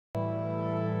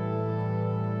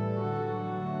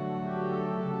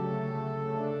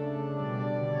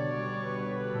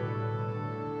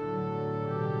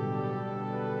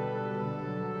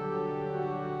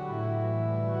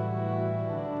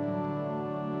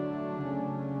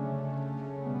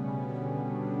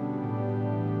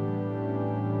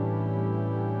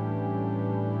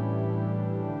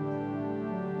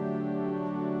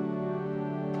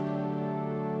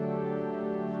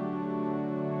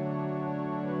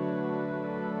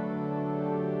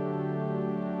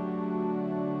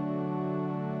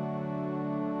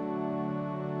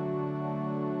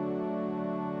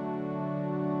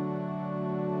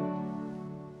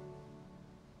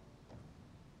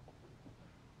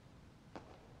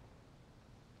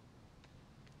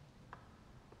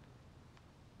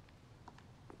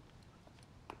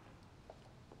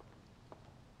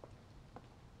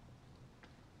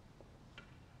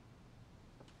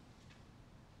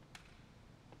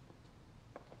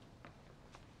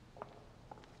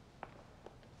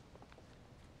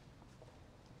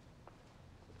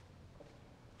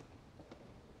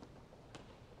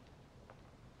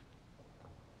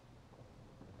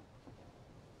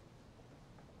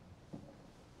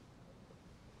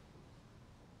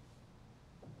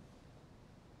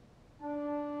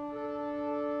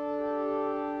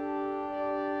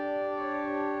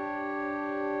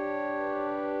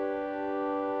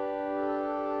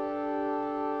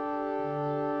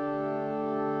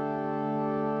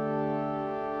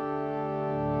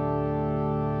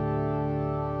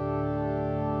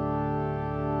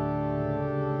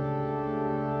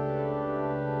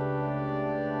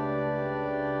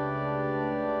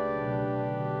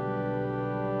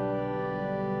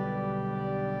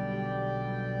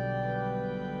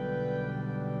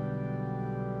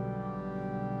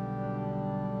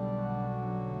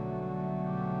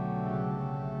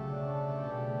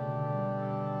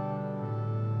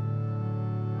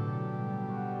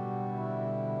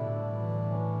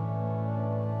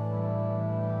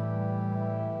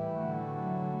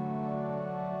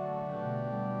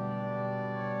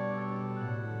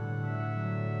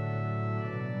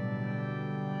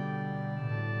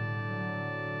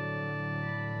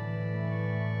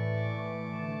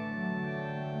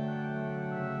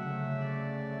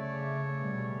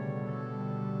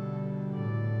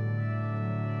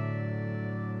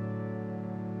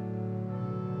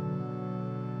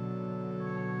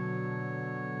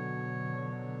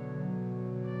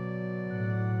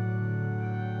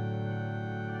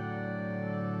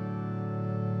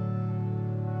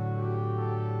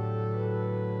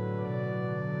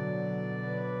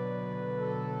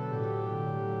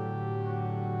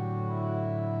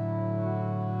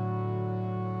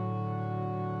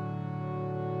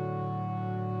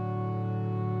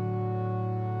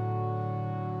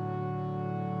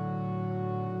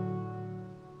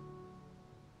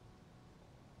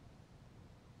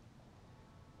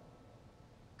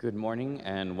Good morning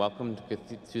and welcome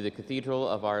to the Cathedral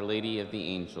of Our Lady of the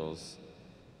Angels.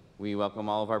 We welcome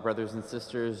all of our brothers and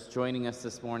sisters joining us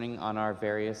this morning on our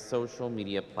various social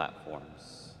media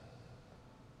platforms.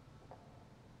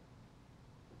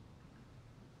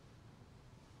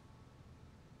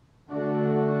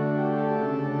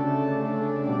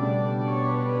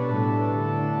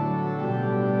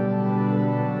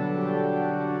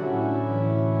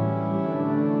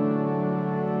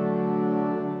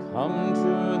 Come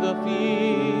to the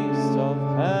feast of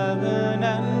heaven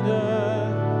and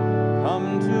earth.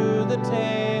 Come to the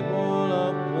table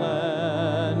of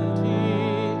plenty.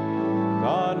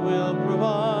 God will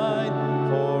provide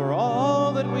for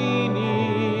all that we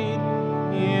need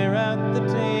here at the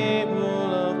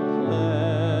table of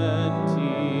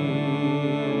plenty.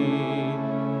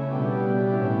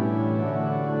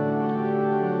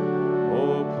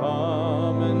 Oh,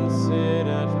 come and sit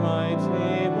at my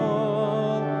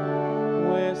table,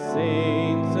 where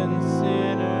saints and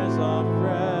sinners are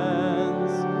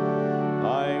friends.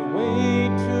 I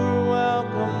wait to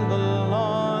welcome the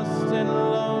lost and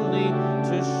lonely,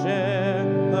 to share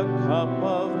the cup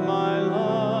of my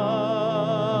love.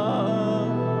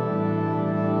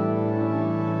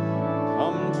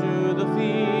 Come to the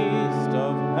feast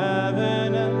of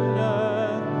heaven and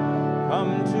earth.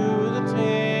 Come to the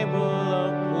table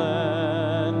of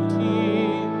plenty.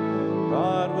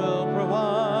 God will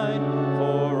provide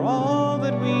for all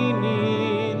that we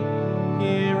need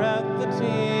here at the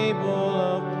table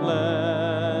of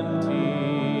plenty.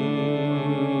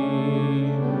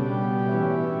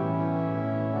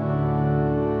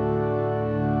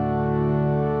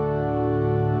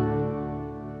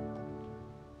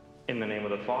 In the name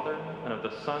of the Father, and of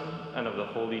the Son, and of the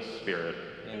Holy Spirit.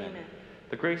 Amen.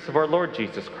 The grace of our Lord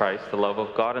Jesus Christ, the love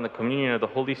of God, and the communion of the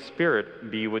Holy Spirit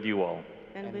be with you all.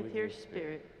 And with your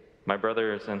spirit. My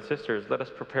brothers and sisters, let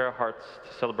us prepare our hearts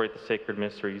to celebrate the sacred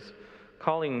mysteries,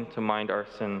 calling to mind our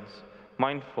sins,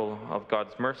 mindful of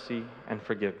God's mercy and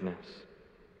forgiveness.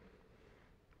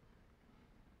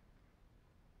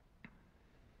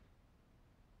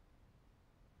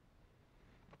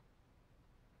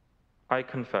 I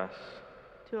confess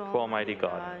to Almighty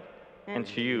God and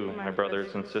to you, my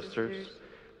brothers and sisters,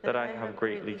 that I have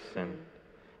greatly sinned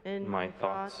in my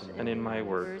thoughts and in my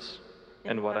words,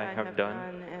 and what I have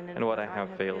done and what I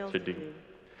have failed to do.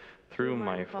 Through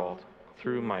my fault,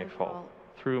 through my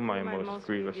most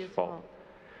grievous fault.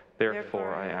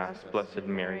 Therefore I ask Blessed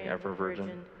Mary, ever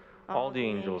Virgin, all the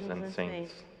angels and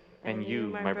saints, and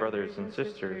you, my brothers and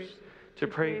sisters, to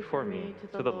pray for me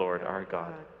to the Lord our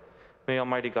God. May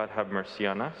Almighty God have mercy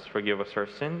on us, forgive us our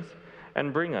sins,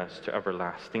 and bring us to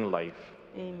everlasting life.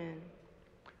 Amen.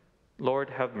 Lord,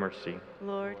 have mercy.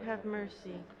 Lord, have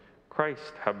mercy.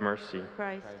 Christ, have mercy.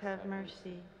 Christ, have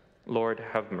mercy. Lord,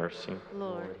 have mercy.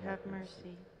 Lord, have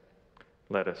mercy.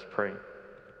 Let us pray.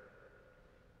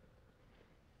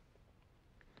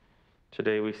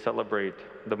 Today we celebrate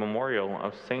the memorial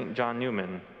of St. John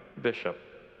Neumann, Bishop.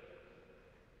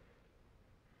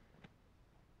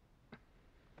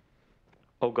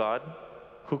 O God,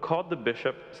 who called the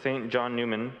Bishop St. John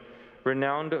Neumann,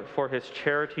 renowned for his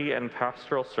charity and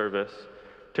pastoral service,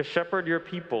 to shepherd your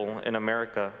people in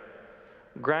America,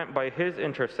 grant by his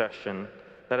intercession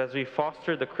that as we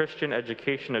foster the Christian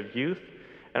education of youth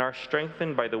and are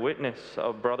strengthened by the witness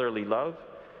of brotherly love,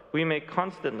 we may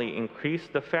constantly increase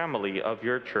the family of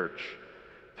your church.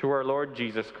 Through our Lord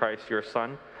Jesus Christ, your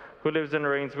Son, who lives and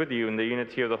reigns with you in the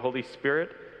unity of the Holy Spirit,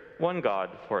 one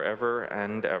God, forever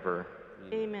and ever.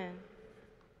 Amen.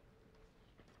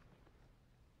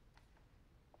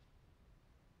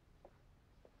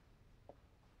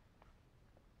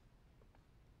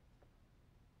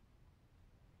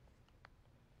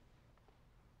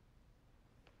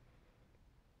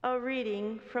 A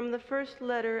reading from the first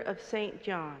letter of St.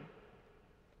 John.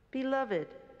 Beloved,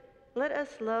 let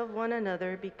us love one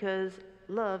another because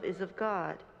love is of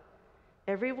God.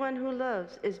 Everyone who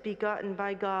loves is begotten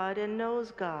by God and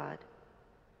knows God.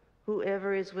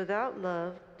 Whoever is without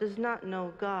love does not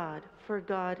know God, for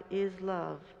God is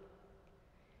love.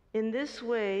 In this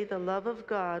way, the love of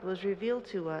God was revealed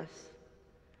to us.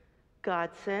 God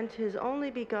sent his only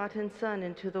begotten Son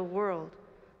into the world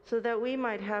so that we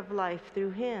might have life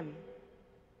through him.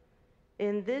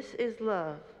 In this is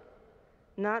love,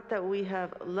 not that we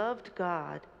have loved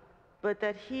God, but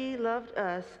that he loved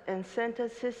us and sent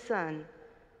us his Son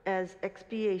as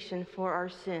expiation for our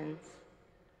sins.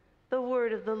 The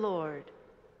word of the Lord.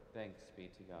 Thanks be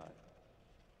to God.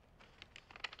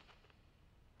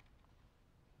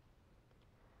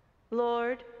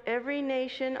 Lord, every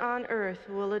nation on earth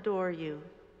will adore you.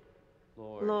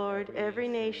 Lord, every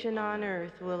nation on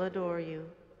earth will adore you.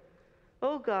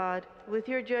 O God, with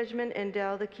your judgment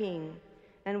endow the king,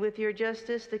 and with your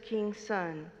justice the king's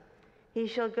son. He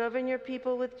shall govern your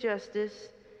people with justice,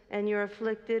 and your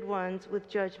afflicted ones with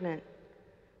judgment.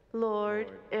 Lord,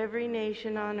 every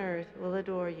nation on earth will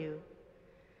adore you.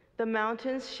 The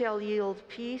mountains shall yield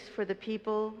peace for the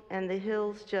people, and the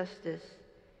hills justice.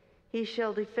 He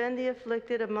shall defend the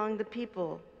afflicted among the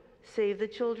people, save the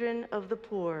children of the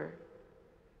poor.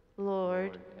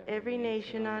 Lord, every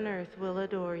nation on earth will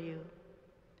adore you.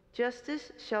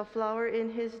 Justice shall flower in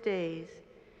his days,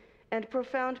 and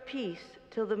profound peace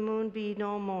till the moon be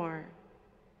no more.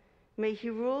 May he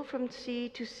rule from sea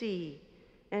to sea,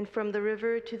 and from the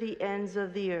river to the ends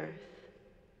of the earth.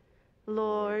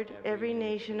 Lord, every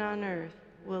nation on earth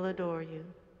will adore you.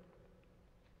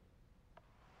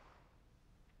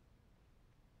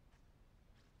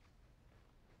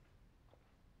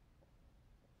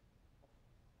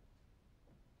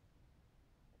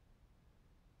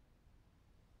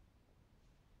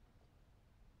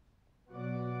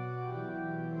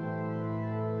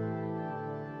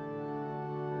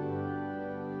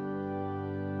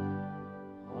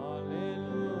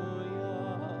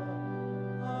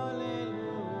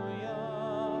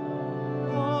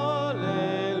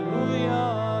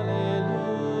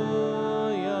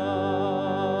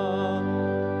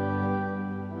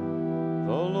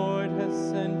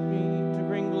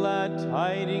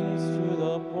 Tidings to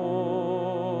the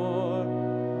poor,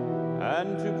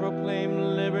 and to proclaim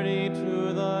liberty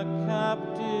to the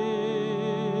captives.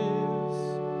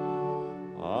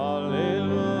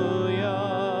 Alleluia,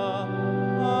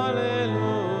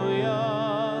 alleluia,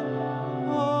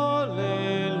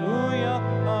 alleluia,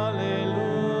 alleluia.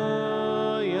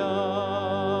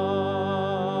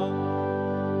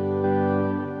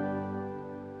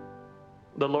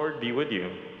 The Lord be with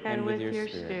you. And with your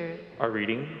spirit. A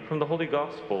reading from the Holy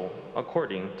Gospel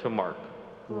according to Mark.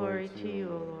 Glory to you,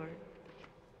 O Lord.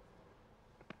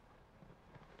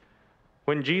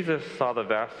 When Jesus saw the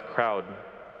vast crowd,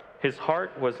 his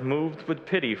heart was moved with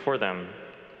pity for them,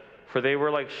 for they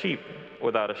were like sheep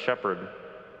without a shepherd.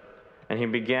 And he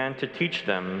began to teach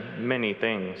them many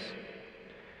things.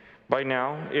 By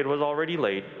now it was already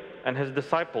late, and his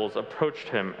disciples approached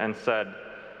him and said,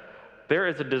 "There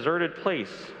is a deserted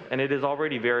place, and it is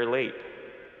already very late.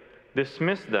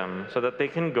 Dismiss them so that they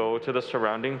can go to the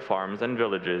surrounding farms and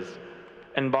villages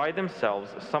and buy themselves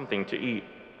something to eat."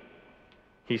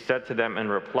 He said to them in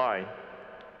reply,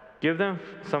 "Give them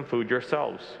some food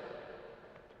yourselves."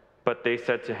 But they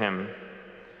said to him,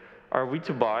 "Are we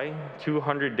to buy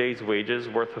 200 days' wages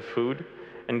worth of food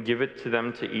and give it to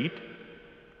them to eat?"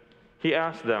 He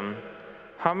asked them,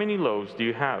 "How many loaves do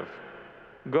you have?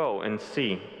 Go and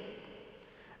see."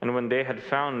 And when they had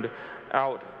found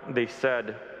out, they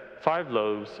said, 5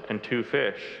 loaves and 2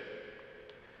 fish.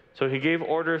 So he gave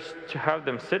orders to have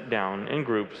them sit down in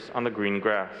groups on the green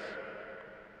grass.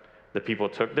 The people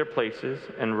took their places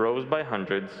and rose by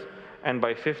hundreds and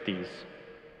by 50s.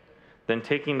 Then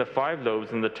taking the 5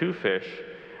 loaves and the 2 fish,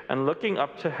 and looking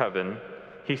up to heaven,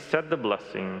 he said the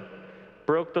blessing,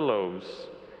 broke the loaves,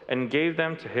 and gave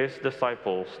them to his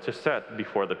disciples to set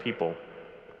before the people.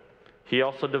 He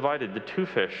also divided the 2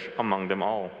 fish among them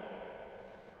all.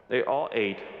 They all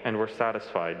ate and were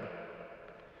satisfied.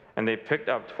 And they picked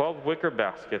up 12 wicker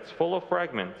baskets full of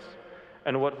fragments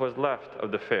and what was left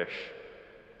of the fish.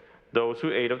 Those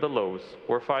who ate of the loaves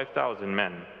were 5,000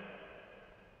 men.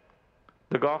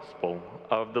 The Gospel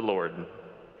of the Lord.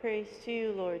 Praise to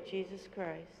you, Lord Jesus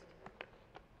Christ.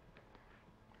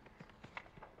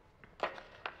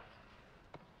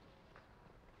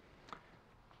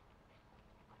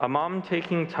 A mom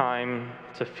taking time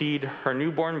to feed her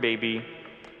newborn baby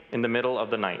in the middle of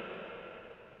the night.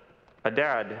 A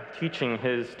dad teaching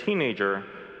his teenager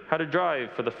how to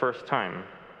drive for the first time.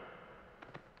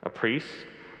 A priest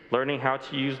learning how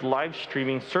to use live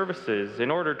streaming services in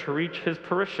order to reach his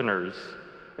parishioners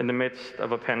in the midst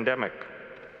of a pandemic.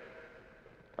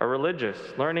 A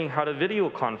religious learning how to video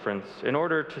conference in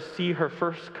order to see her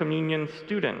first communion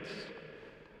students.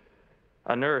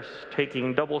 A nurse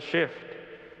taking double shift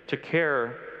to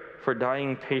care for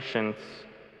dying patients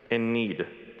in need.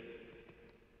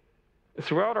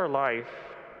 Throughout our life,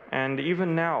 and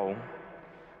even now,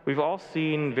 we've all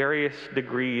seen various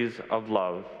degrees of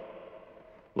love.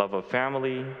 Love of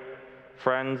family,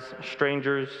 friends,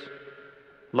 strangers,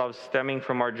 love stemming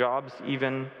from our jobs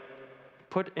even,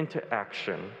 put into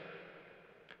action.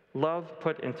 Love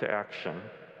put into action.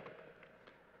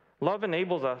 Love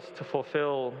enables us to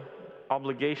fulfill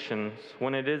obligations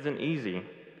when it isn't easy.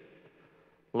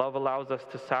 Love allows us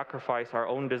to sacrifice our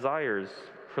own desires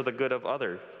for the good of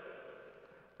others.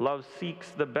 Love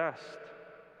seeks the best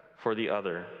for the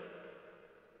other.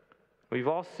 We've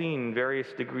all seen various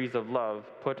degrees of love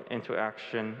put into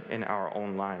action in our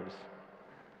own lives.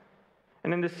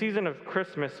 And in the season of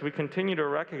Christmas, we continue to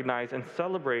recognize and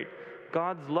celebrate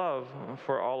God's love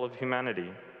for all of humanity.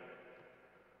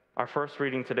 Our first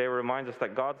reading today reminds us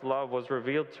that God's love was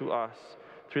revealed to us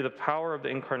through the power of the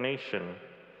incarnation,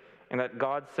 and that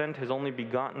God sent his only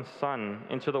begotten Son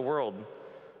into the world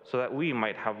so that we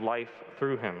might have life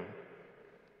through him.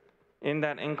 In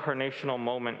that incarnational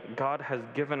moment, God has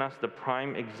given us the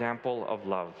prime example of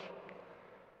love,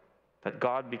 that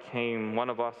God became one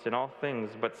of us in all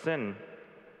things but sin,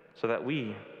 so that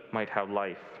we might have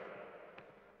life.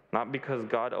 Not because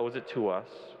God owes it to us,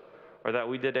 or that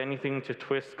we did anything to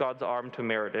twist God's arm to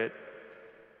merit it,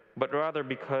 but rather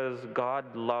because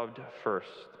God loved first,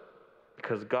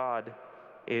 because God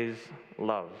is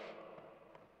love.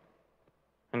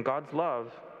 And God's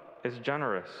love is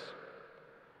generous.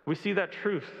 We see that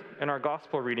truth in our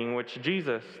gospel reading, in which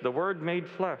Jesus, the Word made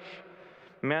flesh,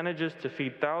 manages to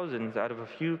feed thousands out of a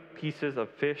few pieces of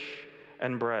fish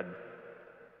and bread.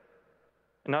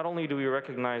 And not only do we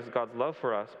recognize God's love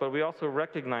for us, but we also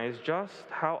recognize just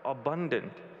how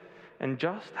abundant and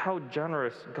just how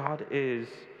generous God is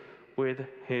with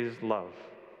his love.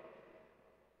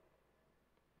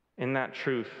 In that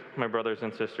truth, my brothers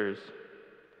and sisters,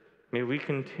 may we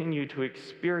continue to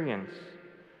experience,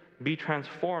 be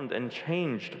transformed and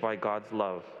changed by God's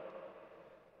love,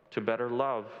 to better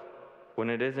love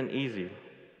when it isn't easy,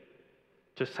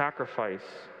 to sacrifice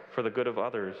for the good of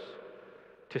others,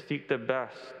 to seek the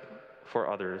best for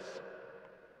others.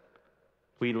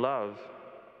 We love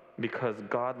because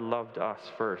God loved us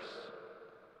first,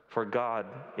 for God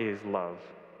is love.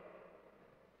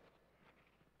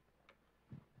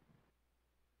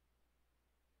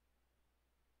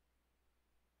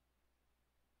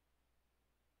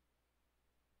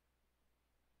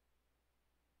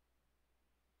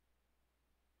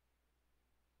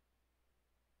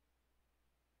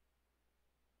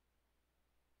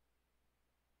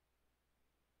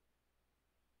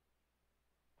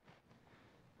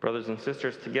 Brothers and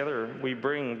sisters, together we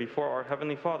bring before our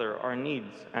Heavenly Father our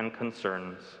needs and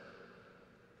concerns.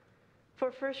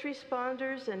 For first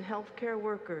responders and healthcare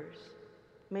workers,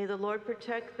 may the Lord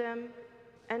protect them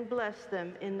and bless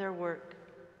them in their work.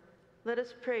 Let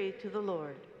us pray to the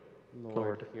Lord.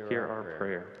 Lord, hear our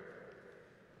prayer.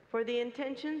 For the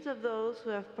intentions of those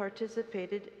who have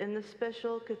participated in the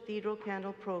special Cathedral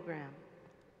Candle program,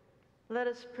 let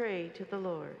us pray to the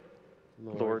Lord.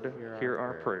 Lord, hear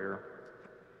our prayer.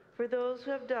 For those who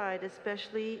have died,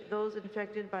 especially those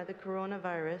infected by the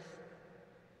coronavirus,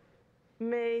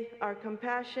 may our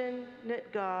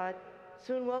compassionate God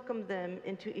soon welcome them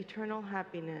into eternal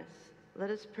happiness.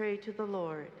 Let us pray to the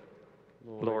Lord.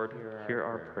 Lord, hear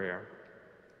our prayer.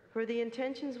 For the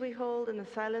intentions we hold in the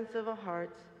silence of our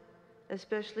hearts,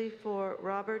 especially for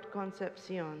Robert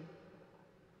Concepcion,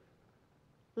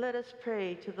 let us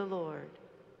pray to the Lord.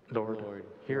 Lord,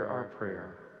 hear our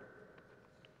prayer.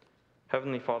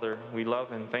 Heavenly Father, we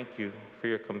love and thank you for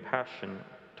your compassion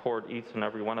toward each and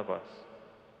every one of us.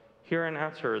 Hear and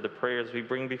answer the prayers we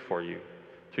bring before you,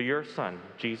 through your Son,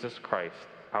 Jesus Christ,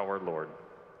 our Lord.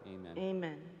 Amen.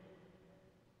 Amen.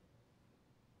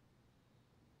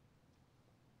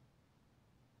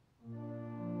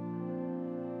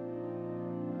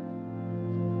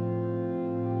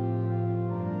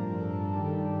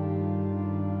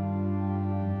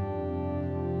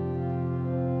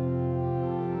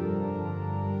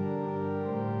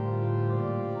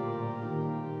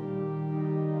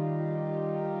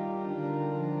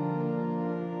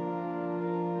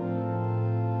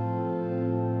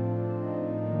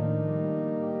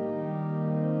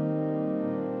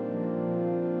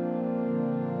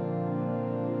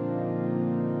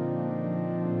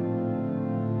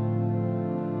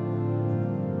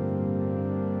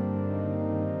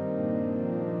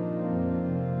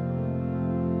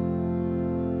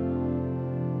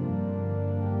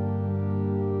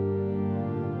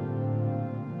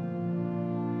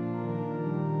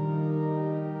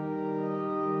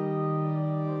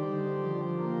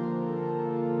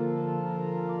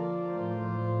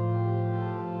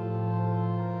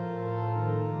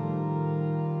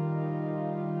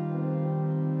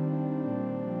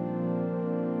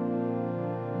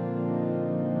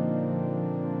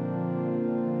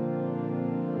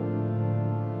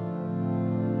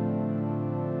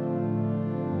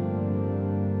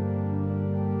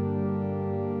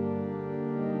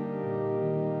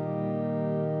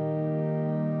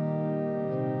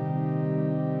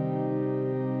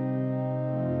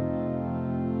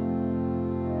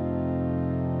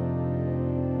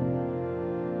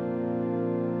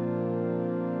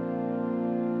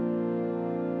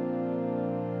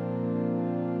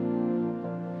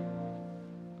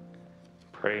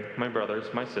 pray, my brothers,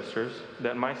 my sisters,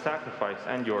 that my sacrifice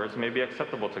and yours may be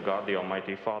acceptable to God, the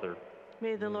Almighty Father.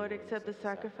 May the Lord accept the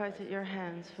sacrifice at your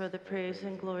hands for the praise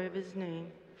and glory of his name,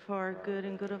 for our good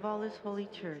and good of all his holy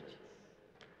church.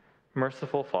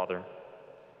 Merciful Father,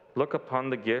 look upon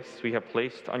the gifts we have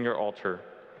placed on your altar,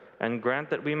 and grant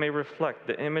that we may reflect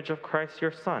the image of Christ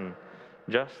your Son,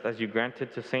 just as you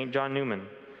granted to St. John Neumann,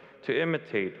 to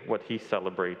imitate what he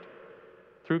celebrated.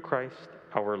 Through Christ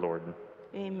our Lord.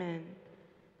 Amen.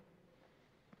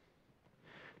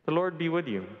 The Lord be with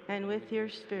you. And with your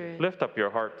spirit. Lift up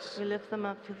your hearts. We lift them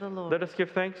up to the Lord. Let us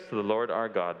give thanks to the Lord our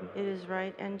God. It is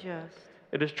right and just.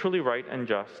 It is truly right and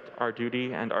just, our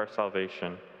duty and our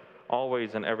salvation,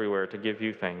 always and everywhere to give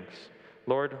you thanks.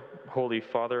 Lord, Holy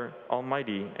Father,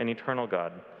 Almighty and eternal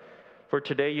God, for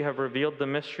today you have revealed the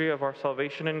mystery of our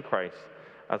salvation in Christ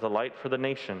as a light for the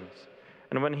nations.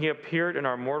 And when he appeared in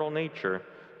our mortal nature,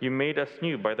 you made us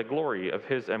new by the glory of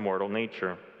his immortal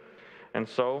nature. And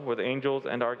so, with angels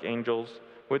and archangels,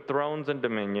 with thrones and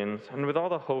dominions, and with all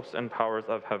the hosts and powers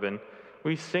of heaven,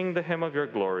 we sing the hymn of your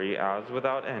glory as,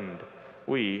 without end,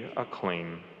 we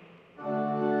acclaim. Holy,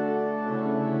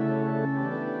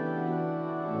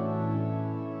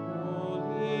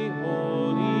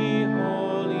 holy,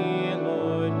 holy,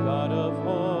 Lord God of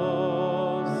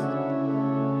hosts,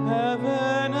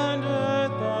 heaven and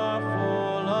earth are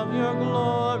full of your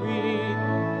glory.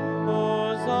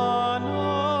 Hosanna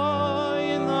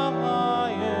in the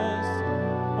highest,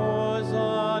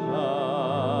 Hosanna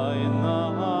in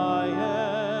the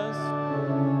highest.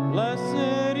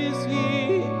 Blessed is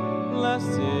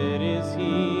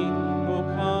he who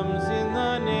comes in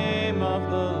the name of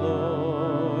the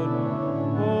Lord.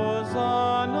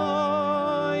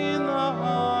 Hosanna in the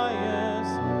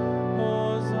highest,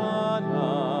 Hosanna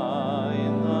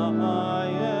in the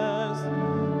highest,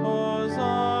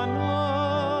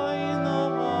 Hosanna in the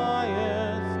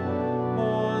highest,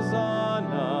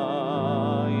 Hosanna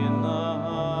in the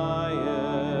highest.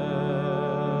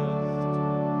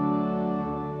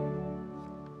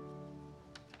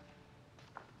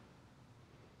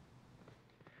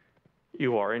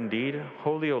 You are indeed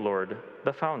holy, O Lord,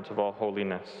 the fount of all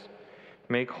holiness.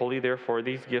 Make holy, therefore,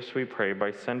 these gifts, we pray,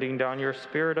 by sending down your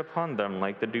Spirit upon them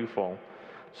like the dewfall,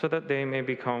 so that they may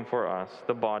become for us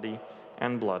the body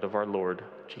and blood of our Lord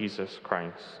Jesus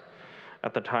Christ.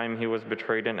 At the time he was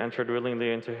betrayed and entered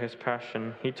willingly into his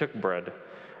passion, he took bread,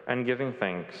 and giving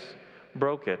thanks,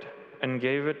 broke it, and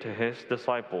gave it to his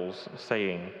disciples,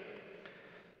 saying,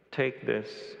 "Take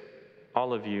this,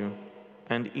 all of you,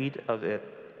 and eat of it.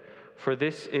 For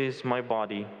this is my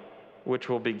body, which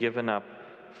will be given up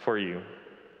for you."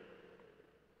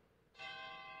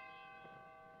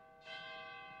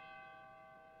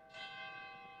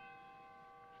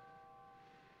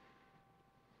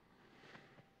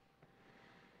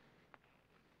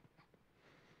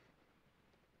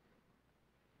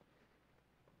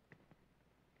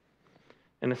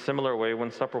 In a similar way, when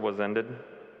supper was ended,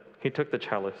 he took the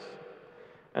chalice,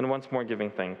 and once more giving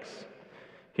thanks,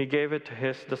 he gave it to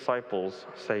his disciples,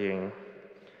 saying,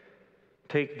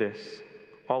 "Take this,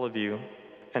 all of you,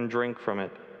 and drink from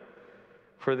it.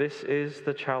 For this is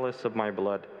the chalice of my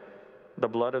blood, the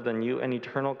blood of the new and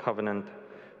eternal covenant,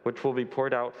 which will be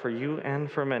poured out for you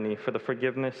and for many for the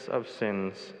forgiveness of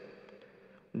sins.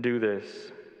 Do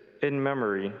this in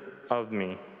memory of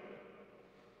me."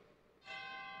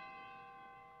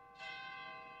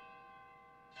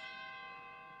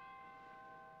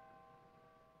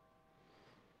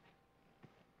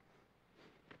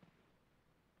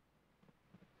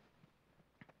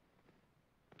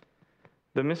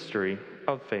 The mystery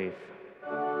of faith.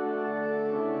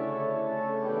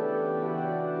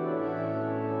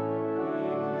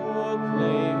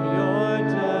 Proclaim your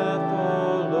death,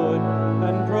 O Lord,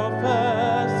 and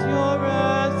profess your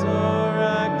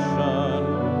resurrection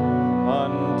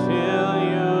until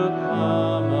you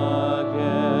come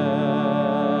again.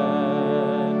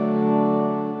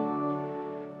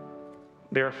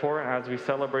 Therefore, as we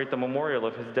celebrate the memorial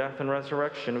of his death and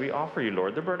resurrection, we offer you,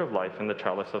 Lord, the bread of life and the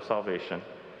chalice of salvation,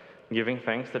 giving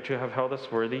thanks that you have held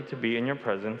us worthy to be in your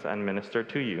presence and minister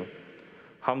to you.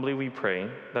 Humbly we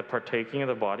pray that, partaking of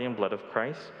the body and blood of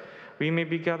Christ, we may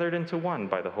be gathered into one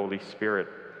by the Holy Spirit.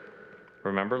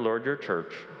 Remember, Lord, your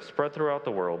church, spread throughout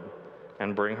the world,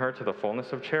 and bring her to the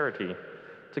fullness of charity,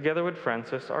 together with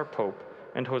Francis, our Pope,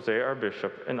 and Jose, our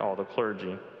Bishop, and all the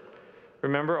clergy.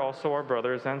 Remember also our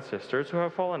brothers and sisters who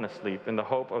have fallen asleep in the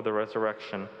hope of the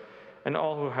resurrection, and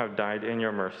all who have died in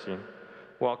your mercy.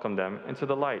 Welcome them into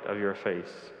the light of your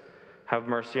face. Have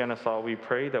mercy on us all, we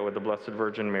pray, that with the Blessed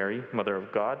Virgin Mary, Mother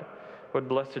of God, with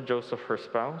blessed Joseph, her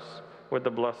spouse, with the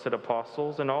blessed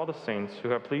apostles and all the saints who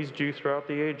have pleased you throughout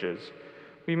the ages,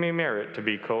 we may merit to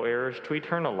be co-heirs to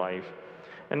eternal life,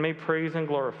 and may praise and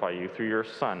glorify you through your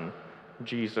Son,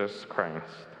 Jesus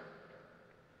Christ.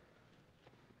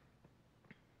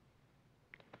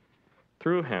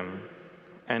 Through him,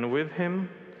 and with him,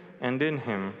 and in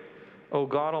him, O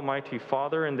God, Almighty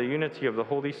Father, in the unity of the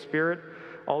Holy Spirit,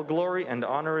 all glory and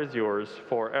honor is yours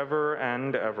forever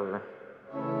and ever.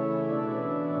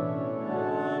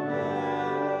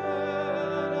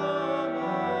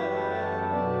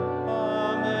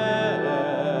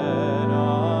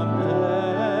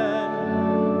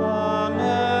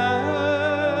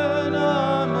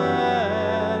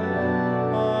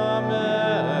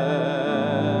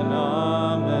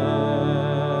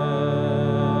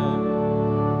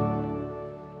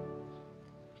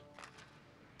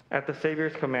 At the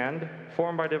Savior's command,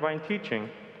 formed by divine teaching,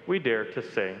 we dare to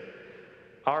say,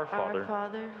 Our Father,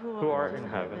 who art in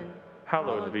heaven,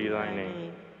 hallowed be thy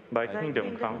name. Thy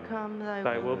kingdom come,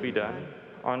 thy will be done,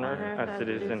 on earth as it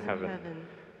is in heaven.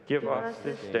 Give us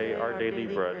this day our daily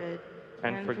bread,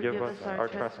 and forgive us our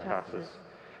trespasses,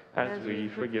 as we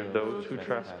forgive those who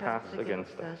trespass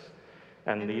against us.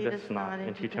 And lead us not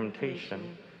into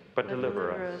temptation, but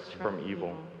deliver us from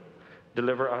evil.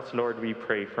 Deliver us, Lord, we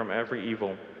pray, from every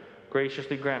evil.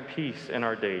 Graciously grant peace in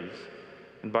our days,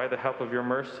 and by the help of your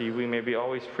mercy we may be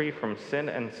always free from sin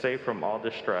and safe from all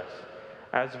distress,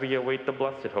 as we await the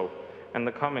blessed hope and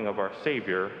the coming of our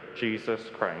Savior, Jesus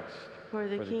Christ. For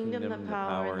the kingdom, the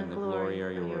power, and the glory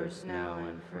are yours now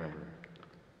and forever.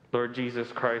 Lord Jesus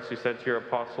Christ, who said to your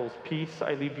apostles, Peace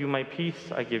I leave you, my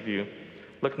peace I give you,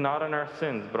 look not on our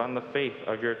sins, but on the faith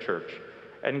of your church,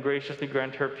 and graciously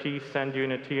grant her peace and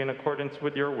unity in accordance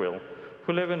with your will,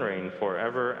 who live and reign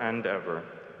forever and ever.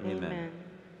 Amen.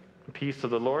 The peace of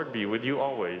the Lord be with you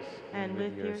always. And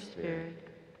with your spirit.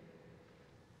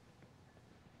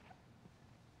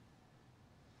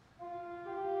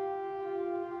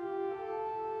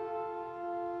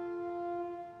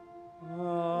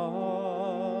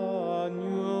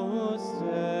 Agnus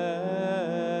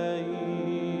Dei,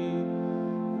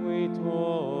 qui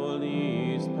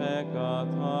tollis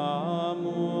peccata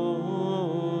mundi,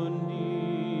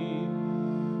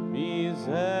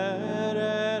 miserere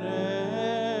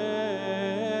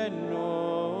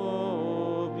nobis.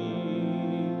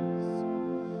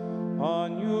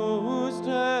 Agnus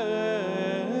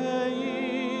Dei,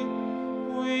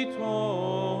 qui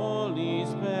tollis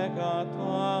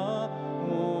peccata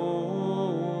mundi,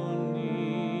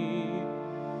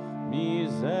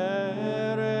 miserere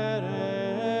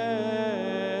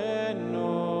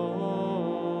nobis.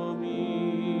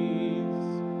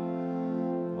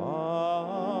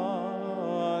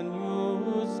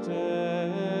 Agnus Dei,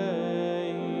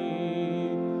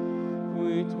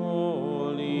 qui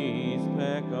tollis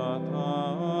peccata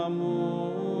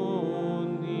mundi,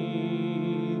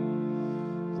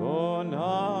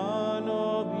 dona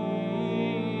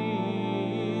nobis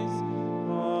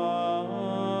pacem.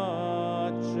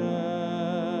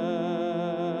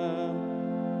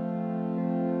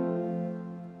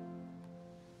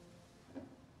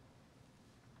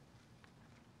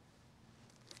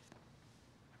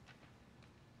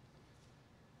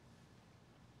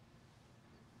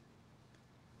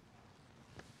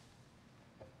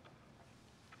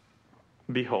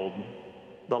 Behold,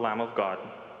 the Lamb of God.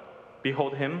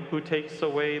 Behold him who takes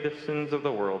away the sins of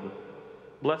the world.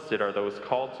 Blessed are those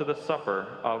called to the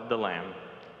supper of the Lamb.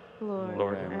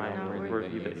 Lord, I am not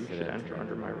worthy that you should enter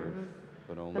under my roof,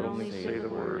 But only say the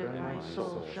word, and my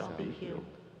soul shall be healed.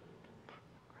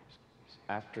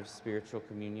 After spiritual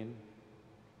communion,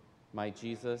 my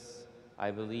Jesus,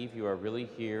 I believe you are really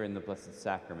here in the Blessed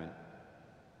Sacrament.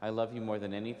 I love you more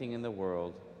than anything in the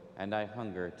world, and I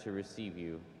hunger to receive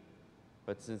you.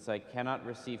 But since I cannot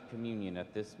receive communion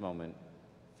at this moment,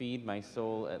 feed my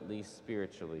soul at least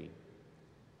spiritually.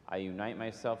 I unite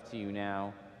myself to you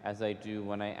now as I do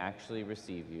when I actually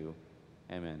receive you.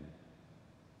 Amen.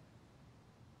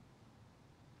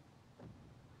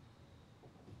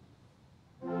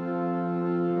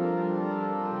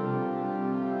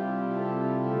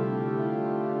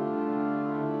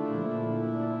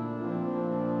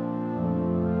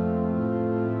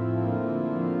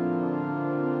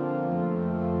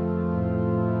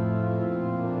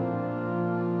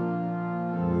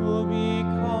 Ubi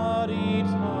caritas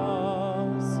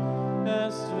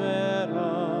est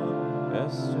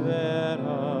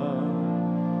vera,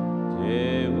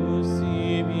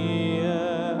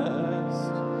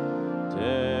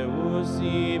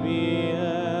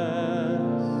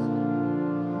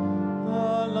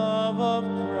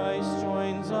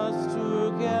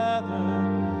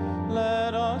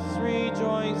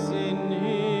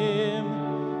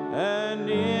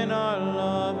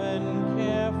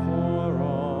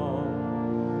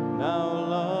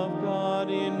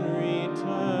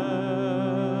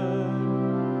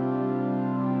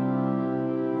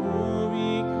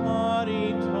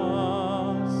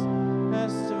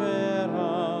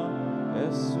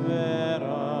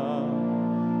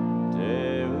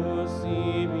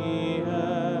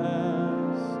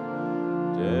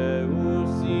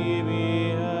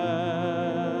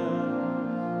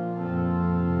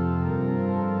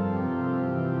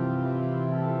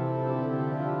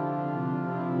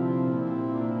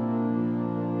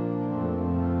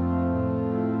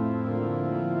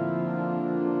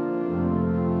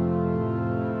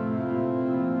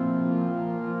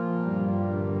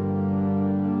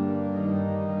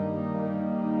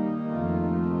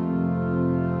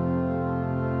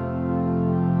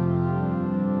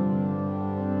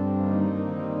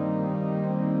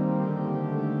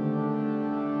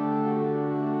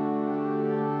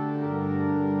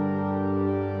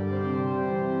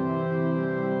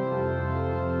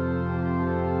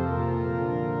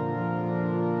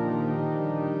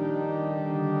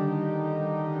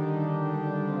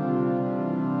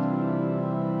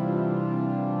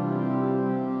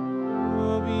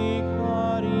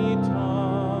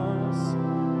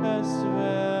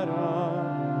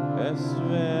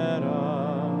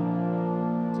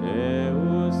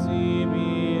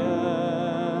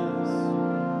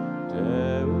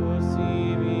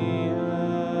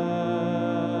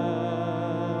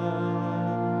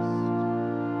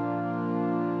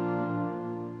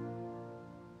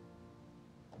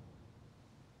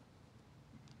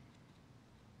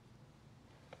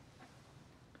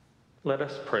 Let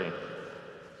us pray.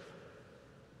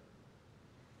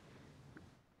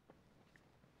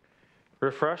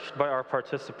 Refreshed by our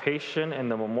participation in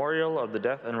the memorial of the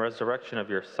death and resurrection of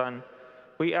your Son,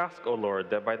 we ask, O Lord,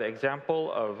 that by the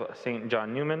example of St.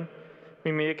 John Neumann,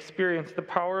 we may experience the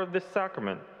power of this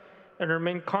sacrament and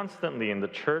remain constantly in the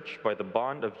Church by the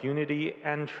bond of unity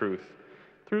and truth,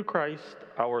 through Christ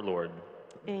our Lord.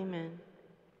 Amen.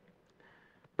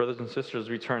 Brothers and sisters,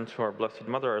 we turn to our Blessed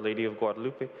Mother, Our Lady of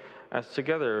Guadalupe, as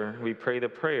together we pray the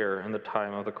prayer in the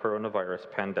time of the coronavirus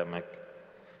pandemic.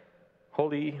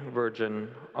 Holy Virgin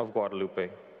of Guadalupe,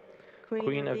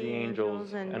 Queen of the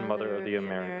angels and Mother of the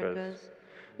Americas,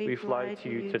 we fly to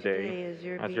you today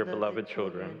as your beloved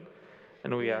children,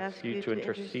 and we ask you to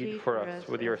intercede for us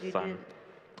with your Son,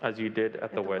 as you did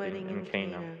at the wedding in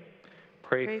Cana.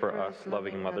 Pray for us,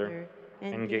 loving Mother,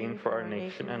 and gain for our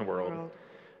nation and world,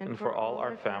 and for all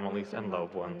our families and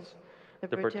loved ones,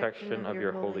 the protection of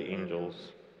your holy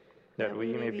angels, that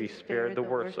we may be spared the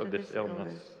worst of this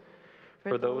illness.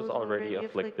 For those already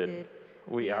afflicted,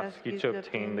 we ask you to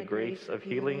obtain the grace of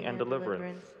healing and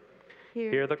deliverance.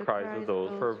 Hear the cries of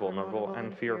those who are vulnerable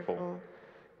and fearful.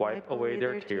 Wipe away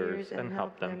their tears and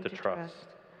help them to trust.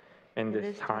 In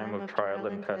this time of trial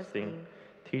and testing,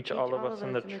 teach all of us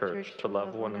in the Church to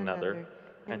love one another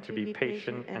and to be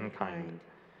patient and kind.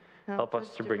 Help us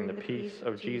to bring the peace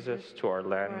of Jesus to our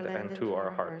land and to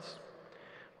our hearts.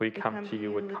 We come to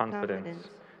you with confidence,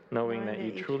 knowing that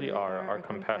you truly are our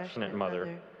compassionate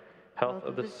Mother, health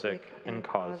of the sick and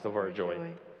cause of our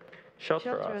joy.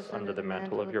 Shelter us under the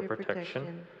mantle of your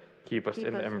protection. Keep us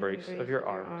in the embrace of your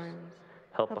arms.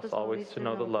 Help us always to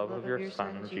know the love of your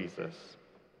Son, Jesus.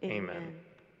 Amen.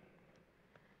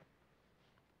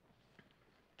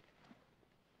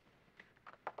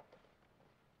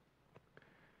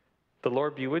 The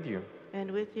Lord be with you. And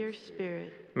with your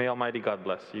spirit. May Almighty God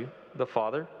bless you, the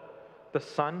Father, the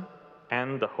Son,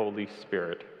 and the Holy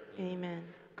Spirit. Amen.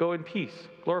 Go in peace,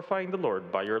 glorifying the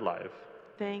Lord by your life.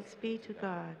 Thanks be to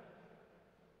God.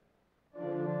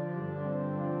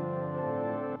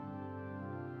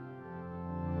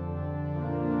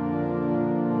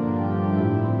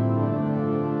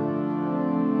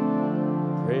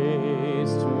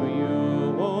 Praise to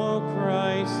you, O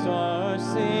Christ, our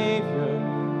Savior,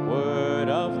 Word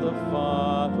of the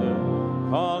Father,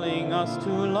 calling us to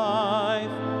life,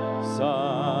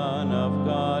 Son of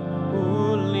God,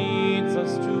 who leads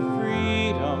us to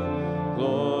freedom.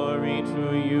 Glory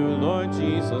to you, Lord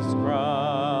Jesus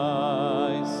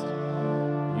Christ.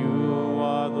 You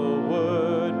are the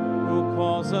Word who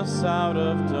calls us out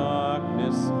of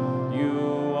darkness.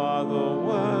 You are the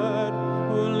Word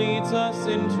who leads us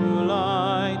into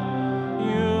light.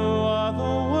 You are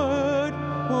the Word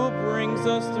who brings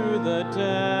us through the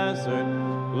desert.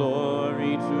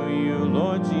 Glory to you,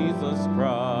 Lord Jesus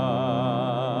Christ.